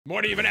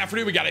Morning, even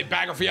afternoon, we got a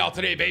bagger for y'all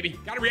today, baby.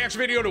 Got a reaction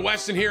video to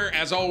Weston here.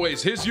 As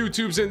always, his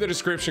YouTube's in the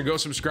description. Go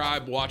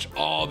subscribe, watch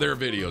all their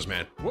videos,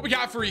 man. What we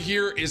got for you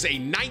here is a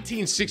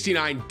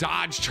 1969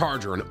 Dodge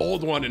Charger, an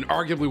old one and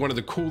arguably one of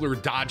the cooler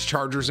Dodge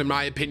Chargers, in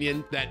my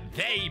opinion, that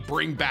they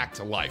bring back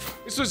to life.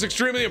 This was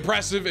extremely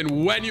impressive,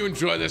 and when you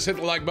enjoy this, hit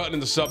the like button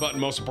and the sub button.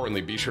 Most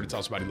importantly, be sure to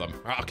tell somebody you love them.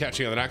 All right, I'll catch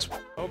you on the next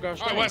one. Oh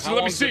gosh, all right, Weston,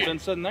 let me see it. Been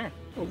sitting there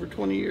over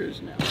 20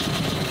 years now.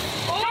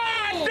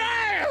 Oh, God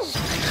damn!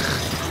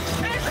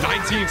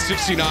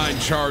 1969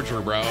 Charger,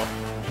 bro. All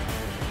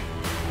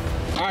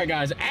right,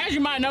 guys, as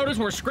you might notice,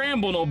 we're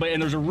scrambling a little bit,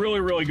 and there's a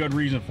really good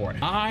reason for it.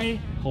 I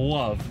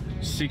love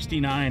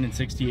 69 and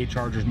 68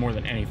 Chargers more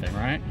than anything,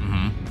 right?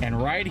 Mm-hmm.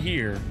 And right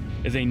here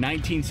is a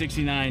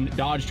 1969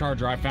 Dodge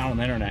Charger I found on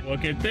the internet.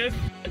 Look at this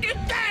fucking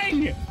thing!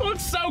 It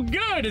looks so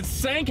good. It's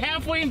sank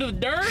halfway into the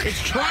dirt.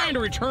 It's trying to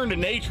return to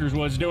nature is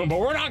what it's doing,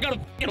 but we're not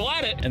gonna fucking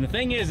let it. And the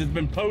thing is, it's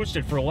been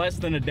posted for less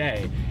than a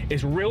day.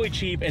 It's really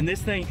cheap, and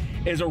this thing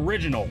is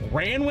original.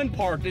 Ran when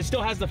parked. It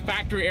still has the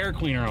factory air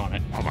cleaner on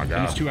it. Oh my God.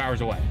 And it's 2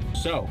 hours away.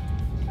 So,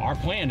 our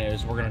plan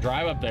is we're gonna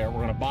drive up there,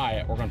 we're gonna buy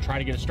it, we're gonna try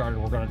to get it started,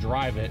 we're gonna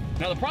drive it.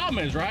 Now the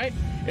problem is, right,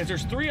 is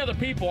there's 3 other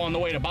people on the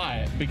way to buy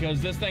it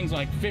because this thing's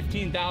like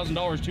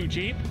 $15,000 too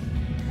cheap.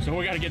 So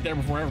we gotta get there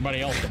before everybody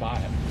else to buy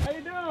it. How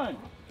you doing?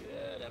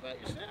 Good, how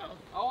about yourself?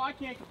 Oh, I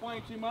can't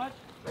complain too much.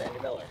 Randy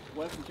Miller.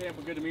 Weston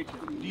Tampa, good to meet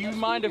you. Do you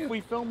mind if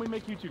we film, we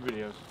make YouTube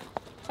videos?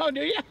 Oh,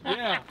 do you?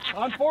 Yeah,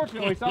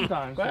 unfortunately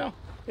sometimes. Well,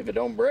 if it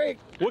don't break.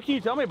 What can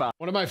you tell me about?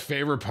 One of my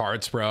favorite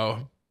parts,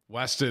 bro,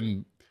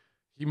 Weston,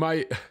 he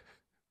might,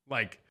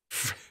 like,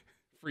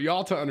 for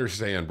y'all to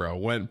understand, bro,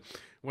 when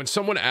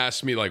someone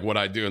asks me like what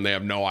I do and they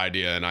have no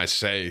idea, and I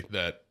say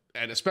that,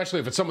 and especially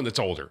if it's someone that's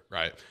older,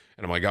 right?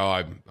 And I'm like, oh,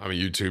 I'm a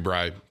YouTuber,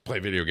 I play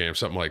video games,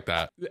 something like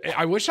that.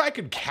 I wish I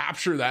could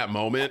capture that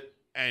moment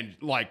and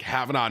like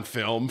have it on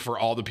film for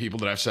all the people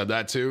that I've said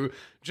that to,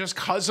 just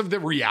because of the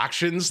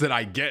reactions that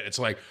I get. It's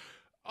like,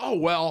 oh,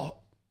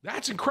 well,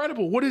 that's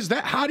incredible. What is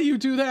that? How do you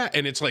do that?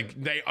 And it's like,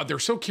 they're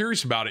so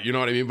curious about it. You know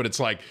what I mean? But it's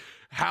like,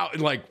 how,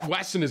 like,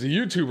 Weston is a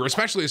YouTuber,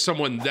 especially as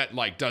someone that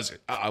like does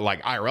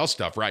like IRL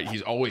stuff, right?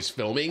 He's always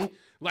filming.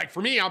 Like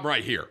for me, I'm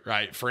right here,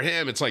 right? For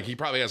him, it's like he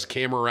probably has a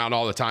camera around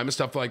all the time and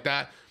stuff like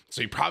that.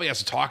 So he probably has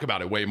to talk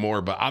about it way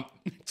more. But I'm,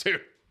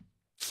 dude,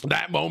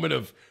 that moment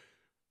of,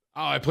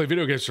 oh, I play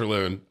video games for a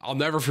living. I'll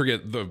never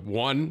forget the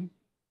one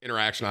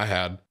interaction I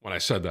had when I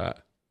said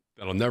that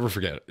I'll never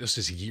forget. This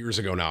is years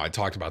ago now. I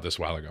talked about this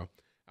a while ago.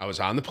 I was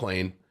on the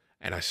plane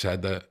and I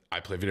said that I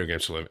play video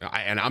games for a living.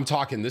 And I'm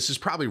talking, this is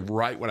probably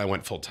right when I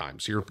went full time.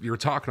 So you're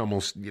talking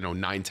almost,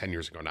 9-10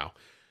 years ago now.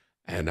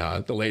 And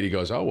the lady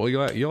goes, oh, well,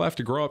 you'll have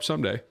to grow up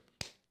someday.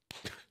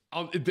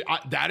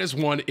 That is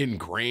one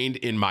ingrained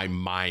in my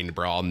mind,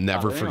 bro. I'll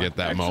never forget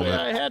that moment.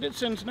 I had it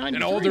since 93.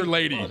 An older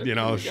lady, she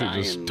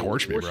just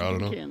torched me, bro. I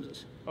don't know.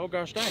 Kansas. Oh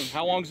gosh dang,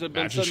 how long has it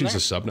been Imagine sitting she's there?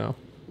 a sub now.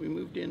 We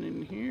moved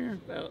in here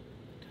about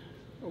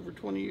over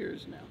 20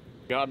 years now.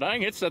 God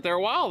dang, it sat there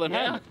a while then,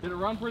 Yeah. huh? Did it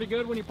run pretty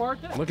good when you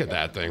parked it? Look at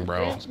that thing,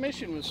 bro.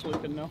 Transmission was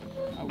slipping though.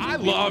 I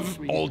love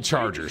old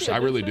Chargers. I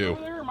really do.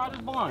 Over there, or am I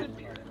just blind?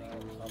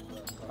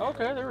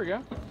 Okay, there we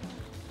go.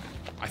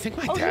 I think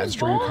my dad's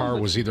dream car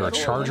was either a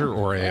Charger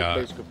or a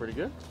Basically pretty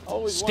good.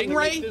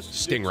 Stingray?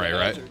 Stingray,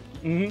 right?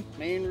 Mm-hmm.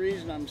 Main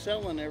reason I'm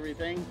selling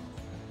everything.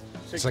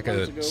 It's like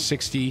a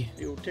 60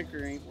 The old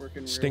ticker ain't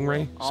working.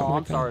 Stingray. Oh, Something I'm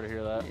like that. sorry to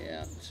hear that.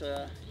 Yeah, it's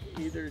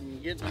either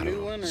get a I new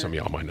don't one know. or Some of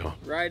y'all might know.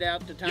 right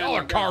out the time. Y'all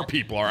are I car got.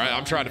 people, all right?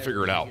 I'm trying to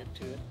figure it out.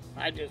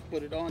 I just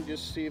put it on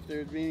just to see if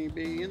there'd be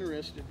anybody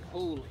interested.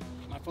 Holy,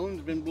 my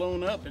phone's been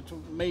blown up. It's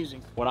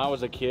amazing. When I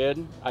was a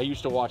kid, I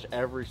used to watch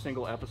every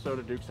single episode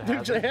of Dukes of Hazzard.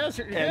 Dukes of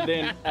Hazzard,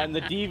 yeah. And the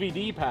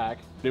DVD pack,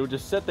 it would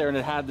just sit there and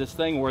it had this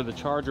thing where the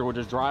Charger would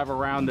just drive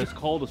around this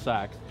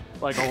cul-de-sac,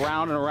 like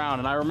around and around.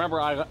 And I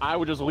remember I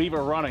would just leave it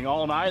running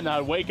all night, and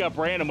I'd wake up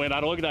randomly and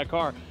I'd look at that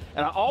car.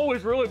 And I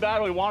always really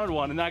badly wanted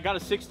one, and then I got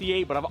a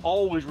 68, but I've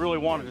always really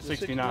wanted a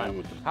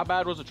 69. How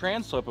bad was the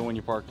trans slipping when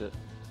you parked it?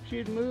 She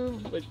had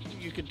moved, but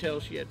you could tell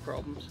she had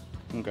problems.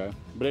 Okay,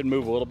 but it'd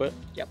move a little bit?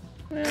 Yep.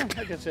 Well,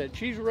 like I said,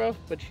 she's rough,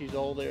 but she's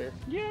all there.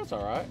 Yeah, it's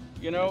all right.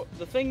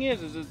 The thing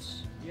is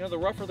it's, the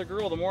rougher the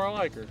girl, the more I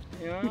like her,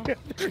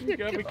 You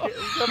gotta be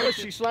careful. Unless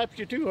she slaps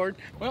you too hard.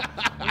 Well,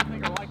 what do you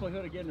think the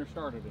likelihood of getting her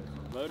started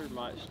is? The motor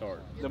might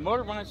start. The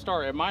motor might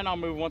start. It might not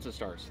move once it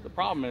starts. The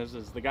problem is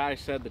the guy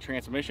said the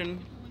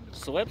transmission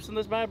slips in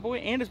this bad boy,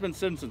 and it's been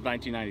sitting since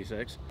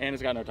 1996, and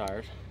it's got no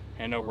tires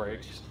and no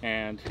brakes.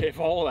 And if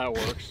all that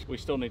works, we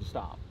still need to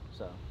stop.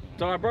 So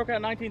I broke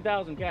out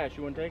 19,000 cash.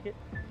 You wouldn't take it?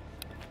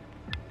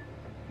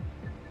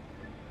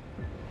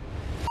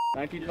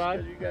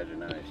 19.5? You guys are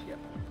nice. Yep.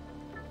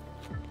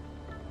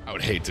 I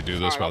would hate to do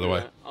this, by the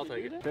way. I'll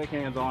take it. Shake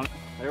hands on it.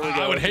 There we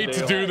go. I would hate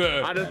to do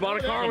the I just bought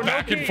a car with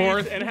back no and keys,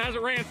 forth. and it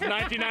hasn't ran since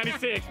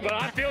 1996, but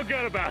I feel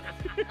good about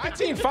it.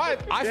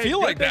 19.5. I Yeah, feel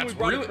good like thing that's we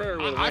brought a really. prayer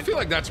with I us. feel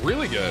like that's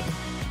really good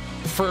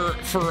for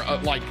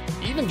like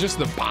even just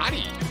the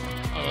body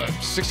of a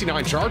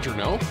 69 Charger.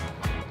 No.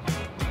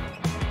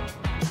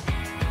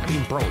 I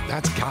mean, bro,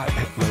 that's got.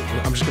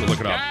 I'm just gonna look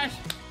it up. Gosh,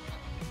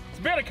 it's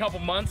been a couple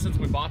months since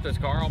we bought this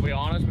car, I'll be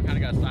honest. We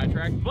kind of got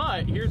sidetracked,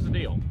 but here's the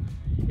deal.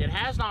 It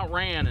has not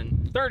ran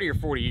in 30 or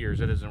 40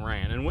 years. It hasn't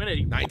ran. And when it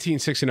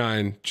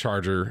 1969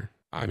 Charger.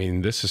 I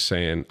mean, this is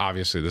saying,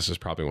 obviously this is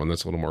probably one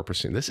that's a little more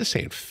pristine. This is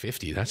saying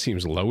 50. That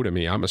seems low to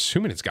me. I'm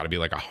assuming it's got to be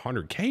like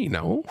 100K.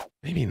 No,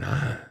 maybe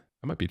not.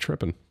 I might be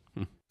tripping.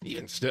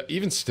 Even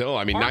still,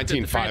 I mean,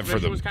 19.5 for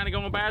the was kind of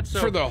going bad. So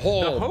for the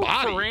whole the hope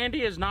body. for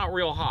Randy is not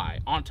real high.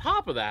 On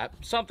top of that,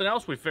 something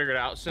else we figured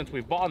out since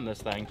we've bought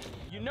this thing.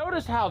 You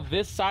notice how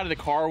this side of the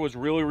car was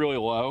really, really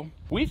low?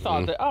 We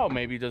thought that, oh,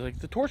 maybe like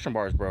the torsion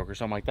bars broke or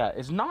something like that.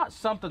 It's not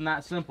something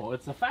that simple.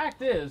 It's the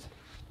fact is,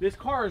 this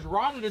car has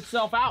rotted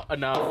itself out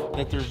enough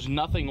that there's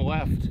nothing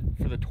left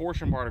for the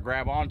torsion bar to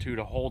grab onto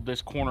to hold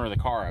this corner of the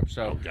car up.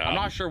 So I'm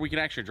not sure we can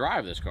actually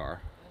drive this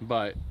car,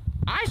 but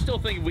I still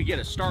think if we get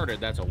it started,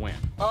 that's a win.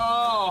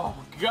 Oh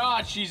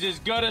God, she's as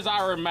good as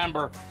I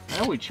remember. I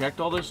know we checked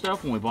all this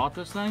stuff when we bought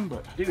this thing,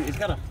 but dude, it's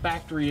got a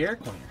factory air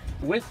cleaner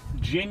with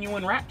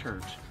genuine rat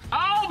turds.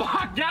 Oh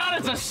my God,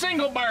 it's a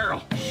single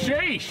barrel.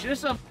 Sheesh,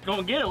 this is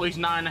gonna get at least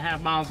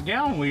 9.5 miles a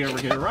gallon when we ever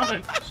get it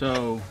running.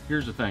 So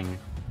here's the thing.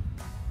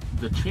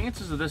 The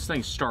chances of this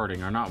thing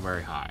starting are not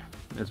very high.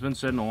 It's been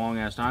sitting a long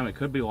ass time. It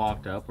could be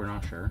locked up, we're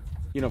not sure.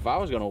 You know, if I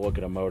was gonna look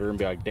at a motor and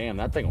be like, damn,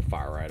 that thing will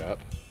fire right up,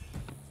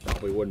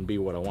 probably wouldn't be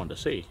what I wanted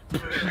to see.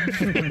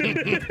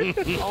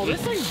 Oh,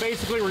 this thing's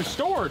basically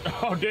restored.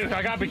 Oh, dude,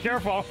 I gotta be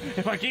careful.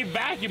 If I keep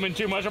vacuuming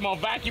too much, I'm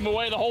gonna vacuum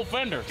away the whole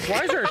fender.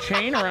 Why is there a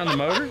chain around the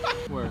motor?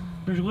 Where?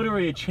 There's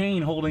literally a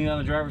chain holding on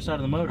the driver's side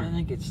of the motor. I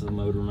think it's the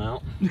motor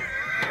mount.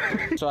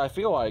 So I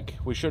feel like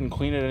we shouldn't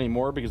clean it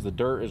anymore because the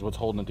dirt is what's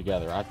holding it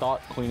together. I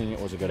thought cleaning it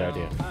was a good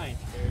idea. I ain't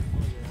scared.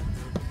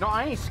 No,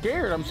 I ain't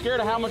scared. I'm scared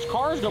of how much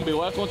car is gonna be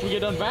left once we get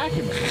done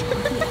vacuuming.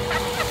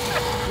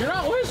 You're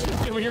not listening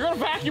to me. You're gonna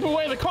vacuum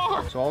away the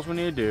car. So all we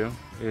need to do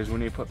is we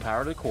need to put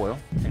power to the coil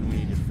and we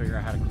need to figure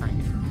out how to crank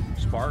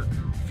it. Spark,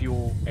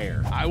 fuel,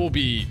 air. I will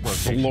be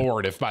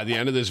floored if by the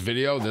end of this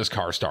video, this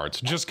car starts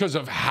just because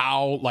of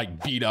how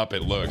like beat up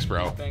it looks,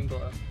 bro.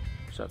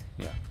 So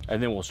yeah,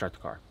 and then we'll start the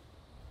car.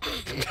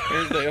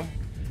 Here's the deal.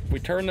 We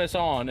turn this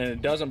on and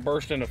it doesn't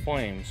burst into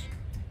flames.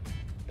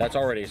 That's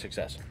already a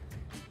success.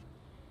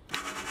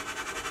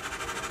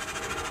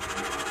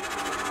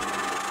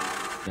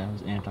 That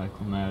was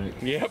anticlimactic.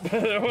 Yep.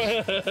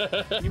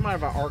 You mind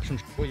if I arc some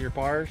with your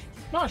pliers?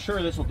 Not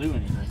sure this will do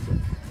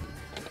anything.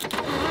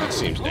 That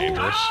seems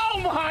dangerous. Oh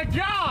my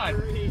God!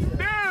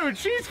 Dude,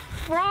 she's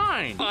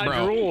fine.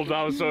 I drooled.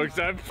 I was so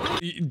excited.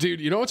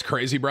 Dude, you know what's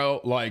crazy, bro?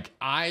 Like,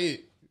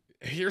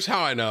 here's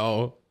how I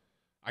know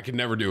I could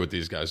never do what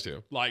these guys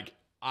do. Like,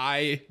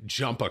 I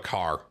jump a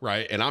car,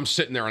 right? And I'm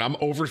sitting there and I'm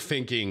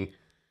overthinking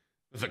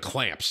the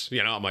clamps.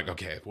 You know, I'm like,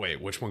 okay,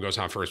 wait, which one goes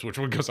on first? Which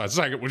one goes on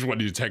second? Which one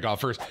do you take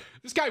off first?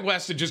 This guy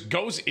Weston just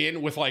goes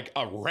in with like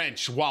a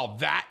wrench while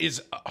that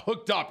is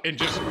hooked up and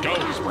just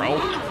goes, bro.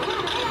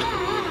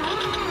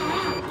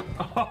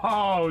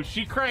 Oh,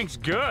 she cranks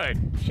good.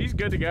 She's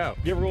good to go.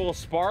 Give her a little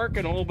spark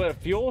and a little bit of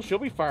fuel, she'll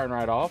be firing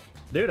right off.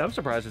 Dude, I'm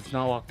surprised it's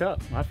not locked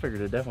up. I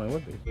figured it definitely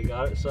would be. We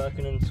got it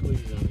sucking and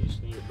squeezing. We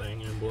just need it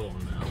banging and blowing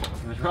now.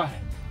 That's right.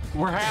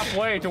 We're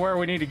halfway to where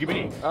we need to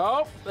be.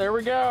 Oh, there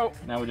we go.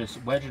 Now we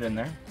just wedge it in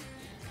there.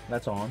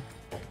 That's on.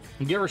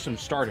 And give her some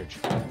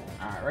startage.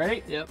 All right,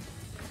 ready? Yep.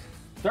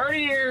 30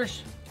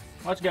 years.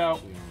 Let's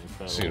go.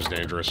 Seems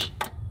dangerous.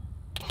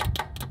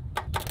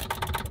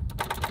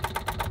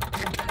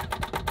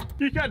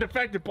 You got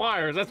defective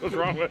pliers. That's what's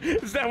wrong with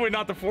it. It's definitely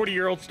not the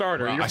 40-year-old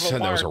starter. Bro, I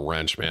said that was a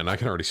wrench, man. I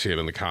can already see it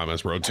in the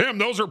comments, bro. Tim,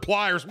 those are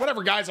pliers.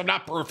 Whatever, guys. I'm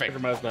not perfect.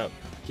 Messed up.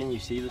 Can you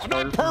see the I'm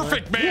starter? not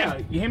perfect, man.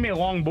 Yeah, you hand me a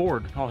long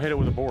board. I'll hit it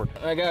with a board.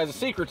 All right, guys, the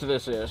secret to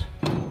this is,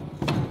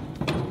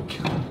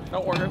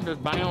 don't worry,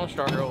 just bang on the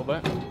starter a little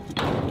bit.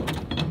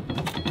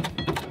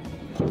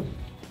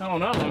 I don't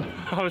know.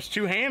 I was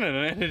two-handed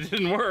and it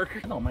didn't work.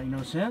 That don't make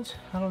no sense.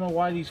 I don't know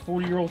why these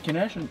 40-year-old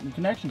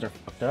connections are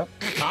fucked up.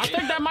 I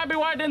think that might be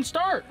why it didn't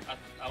start.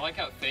 I like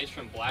how it fades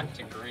from black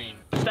to green.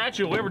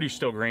 Statue of Liberty's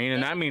still green,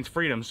 and that means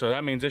freedom, so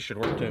that means this should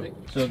work too.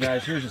 So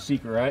guys, here's the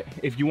secret, right?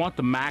 If you want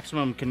the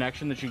maximum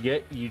connection that you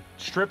get, you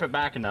strip it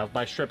back enough.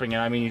 By stripping it,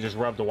 I mean you just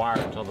rub the wire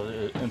until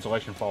the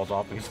insulation falls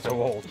off because it's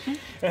so old.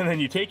 And then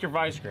you take your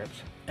vice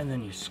grips, and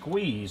then you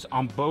squeeze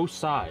on both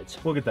sides.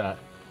 Look at that.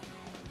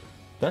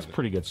 That's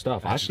pretty good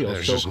stuff. I feel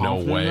There's so just no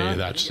confident way in that.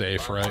 that's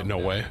safe, right? No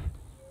way.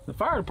 The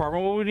fire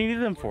department, what would we need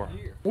them for?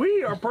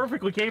 We are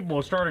perfectly capable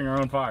of starting our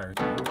own fires.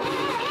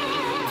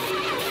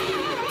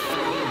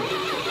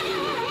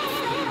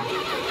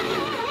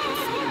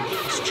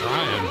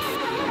 Trying.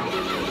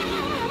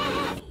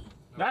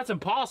 That's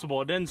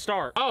impossible. It didn't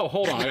start. Oh,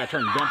 hold on. I gotta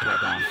turn the dump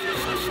plate on.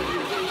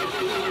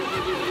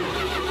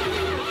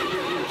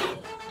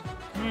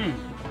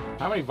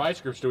 How many vice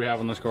grips do we have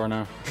on this car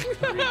now?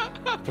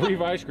 3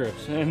 vice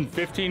grips in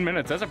 15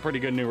 minutes. That's a pretty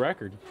good new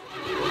record.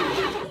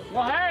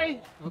 Well,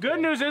 hey, good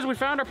news is we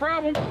found our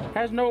problem.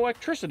 Has no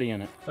electricity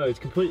in it. Oh, it's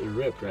completely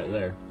ripped right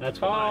there. That's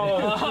why.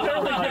 Oh,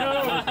 there we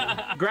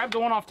go. grab the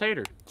one off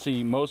Tater.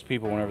 See, most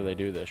people, whenever they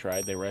do this,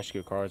 right, they rescue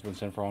a car that's been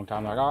sitting for a long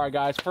time. They're like, all right,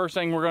 guys, first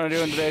thing we're gonna do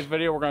in today's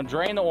video, we're gonna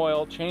drain the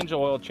oil, change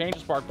the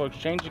spark plugs,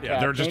 change the cap. Yeah,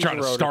 they're just trying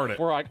to start it.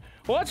 We're like,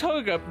 well, let's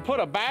put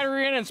a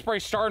battery in and spray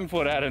starting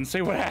fluid at it and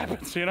see what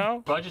happens, you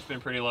know? Budget's been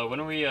pretty low. When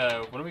are we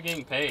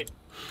getting paid?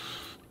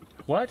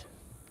 What?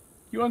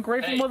 You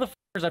ungrateful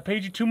motherfuckers, I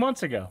paid you 2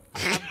 months ago.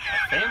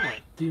 Family.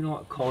 Do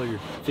not call your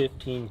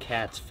 15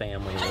 cats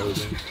family,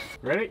 Logan.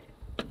 Ready?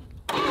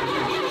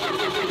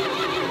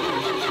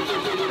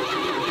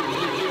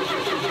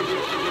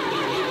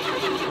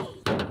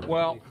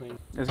 Well,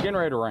 it's getting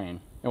ready to rain,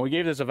 and we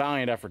gave this a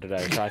valiant effort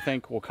today, so I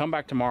think we'll come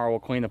back tomorrow, we'll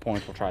clean the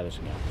points, we'll try this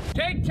again.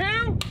 Take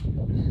 2!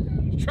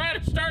 Try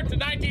to start the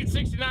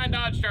 1969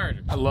 Dodge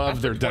Charger. I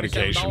love their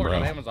dedication, bro.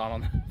 On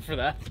Amazon for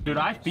that. Dude,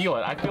 I feel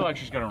it. I feel like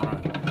she's gonna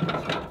run.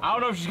 I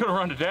don't know if she's gonna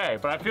run today,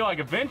 but I feel like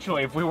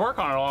eventually, if we work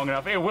on it long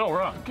enough, it will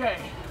run. Okay.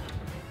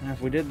 And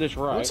if we did this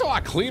right. It's a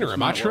lot cleaner.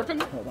 Am I tripping?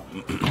 Hold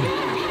on.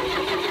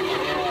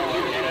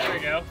 There we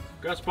go.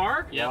 Got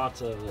spark? Yeah.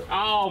 Lots of it.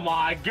 Oh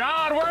my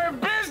God, we're in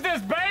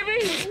business,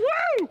 baby!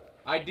 Woo!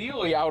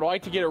 Ideally, I would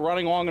like to get it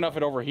running long enough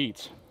it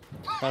overheats.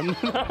 That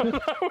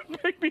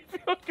would make me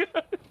feel good.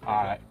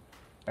 All right,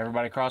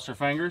 everybody cross their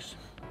fingers.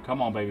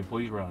 Come on, baby,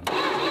 please run.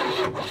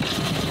 Oh,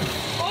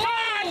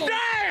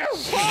 damn!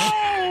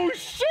 Oh,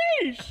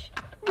 sheesh!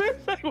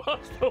 This thing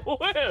wants to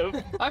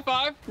live. High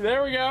five.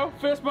 There we go,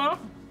 fist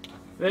bump.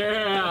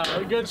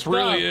 Yeah, good stuff.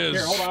 Really is.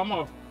 Here, hold on,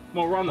 I'm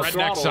gonna run the Redneck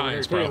throttle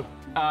science, over here, bro. too.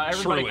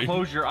 Everybody Truly.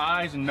 close your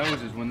eyes and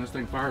noses when this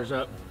thing fires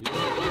up. Come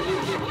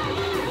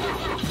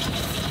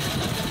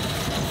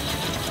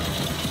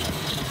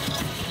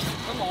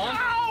on.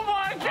 Oh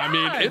my God! I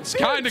mean, it's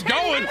kind of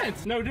going.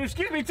 Minutes. No, dude,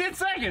 excuse me, 10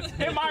 seconds.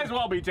 It might as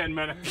well be 10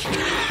 minutes. It's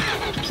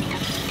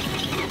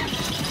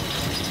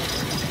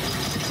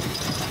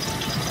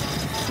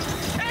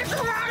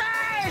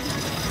running!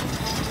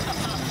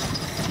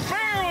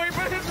 Barely,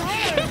 but it's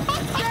running!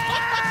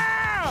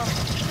 Yeah!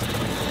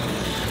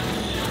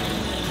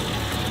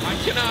 I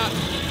cannot,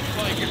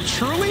 like,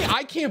 truly,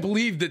 I can't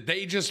believe that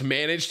they just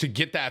managed to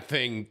get that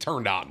thing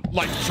turned on.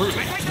 Like, truly.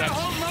 I think the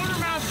whole motor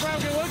mouth's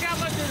broken. Look how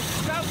much it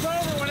stuffs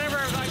over whenever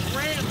it like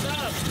ramps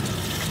up.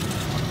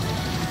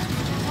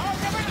 Oh,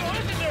 come on,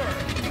 listen to her.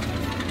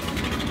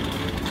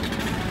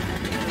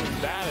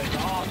 That is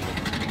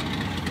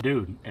awesome.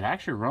 Dude, it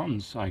actually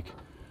runs like,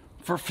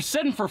 for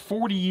sitting for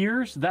 40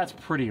 years, that's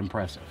pretty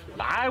impressive.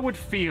 I would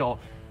feel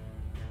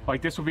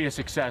like this would be a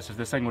success if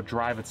this thing would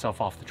drive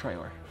itself off the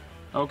trailer.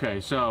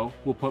 Okay, so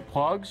we'll put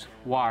plugs,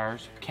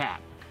 wires,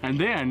 cap, and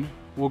then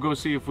we'll go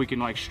see if we can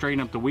like straighten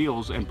up the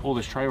wheels and pull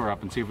this trailer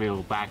up and see if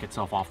it'll back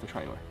itself off the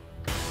trailer.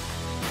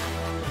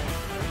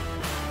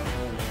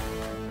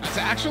 That's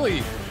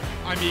actually,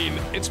 I mean,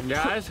 it's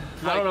Guys,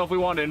 I don't know if we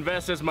want to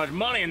invest this much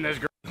money in this.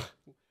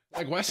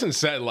 Like Weston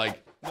said,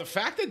 like, the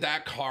fact that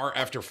that car,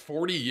 after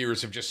 40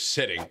 years of just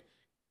sitting,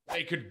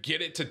 they could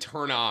get it to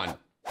turn on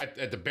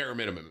at the bare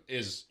minimum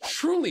is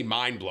truly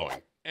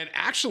mind-blowing. And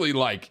actually,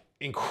 like,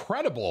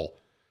 incredible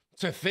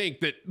to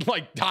think that,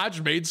 like,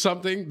 Dodge made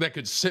something that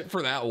could sit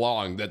for that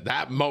long,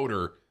 that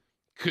motor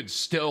could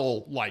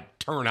still, like,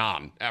 turn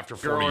on after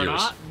 40 years.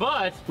 Not,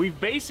 but we've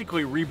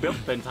basically rebuilt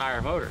the entire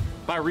motor.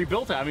 By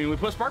rebuilt it, I mean we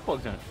put spark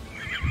plugs in it.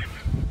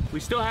 We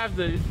still have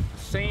the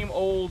same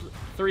old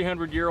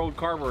 300-year-old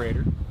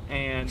carburetor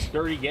and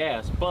dirty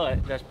gas,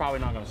 but that's probably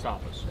not going to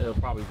stop us. It'll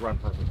probably run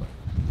perfectly.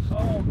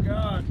 Oh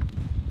God!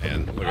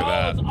 And look at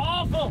that. It's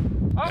awful.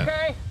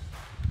 Okay,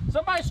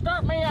 somebody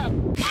start me up.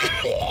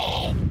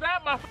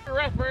 Not my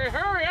raspberry.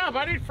 Hurry up!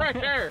 I need fresh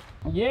air.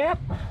 Yep,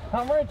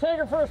 I'm ready to take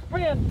her for a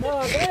spin.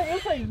 Oh, damn,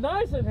 this thing's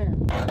nice in here.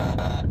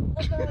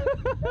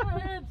 Go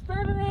ahead,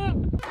 start her up.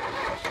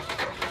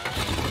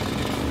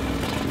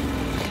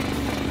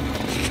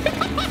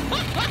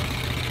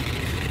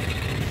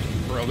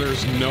 Bro,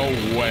 there's no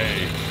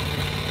way.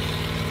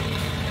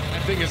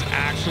 That thing is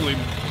actually,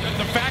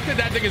 the fact that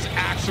that thing is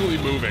actually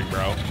moving,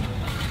 bro.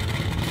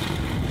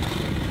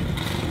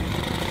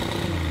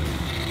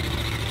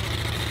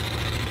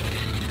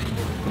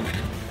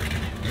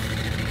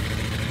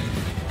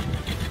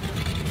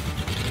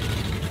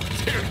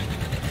 Dude,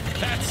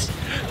 that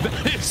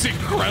is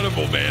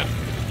incredible, man.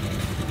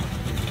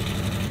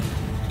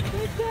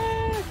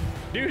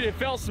 Dude, it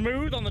felt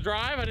smooth on the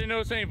drive. I didn't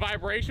notice any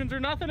vibrations or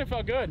nothing. It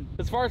felt good.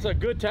 As far as a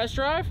good test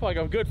drive, like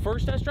a good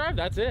first test drive,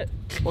 that's it.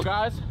 Well,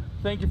 guys,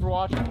 thank you for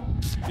watching.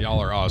 Y'all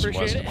are awesome.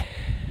 Appreciate it.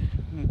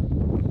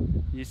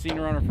 You seen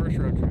her on her first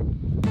road trip.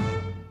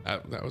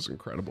 That was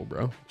incredible,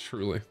 bro.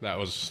 Truly. That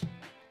was,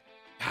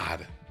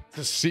 God,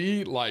 to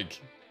see like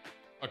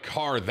a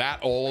car that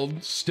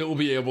old still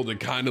be able to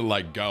kind of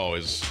like go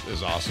is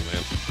awesome,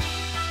 man.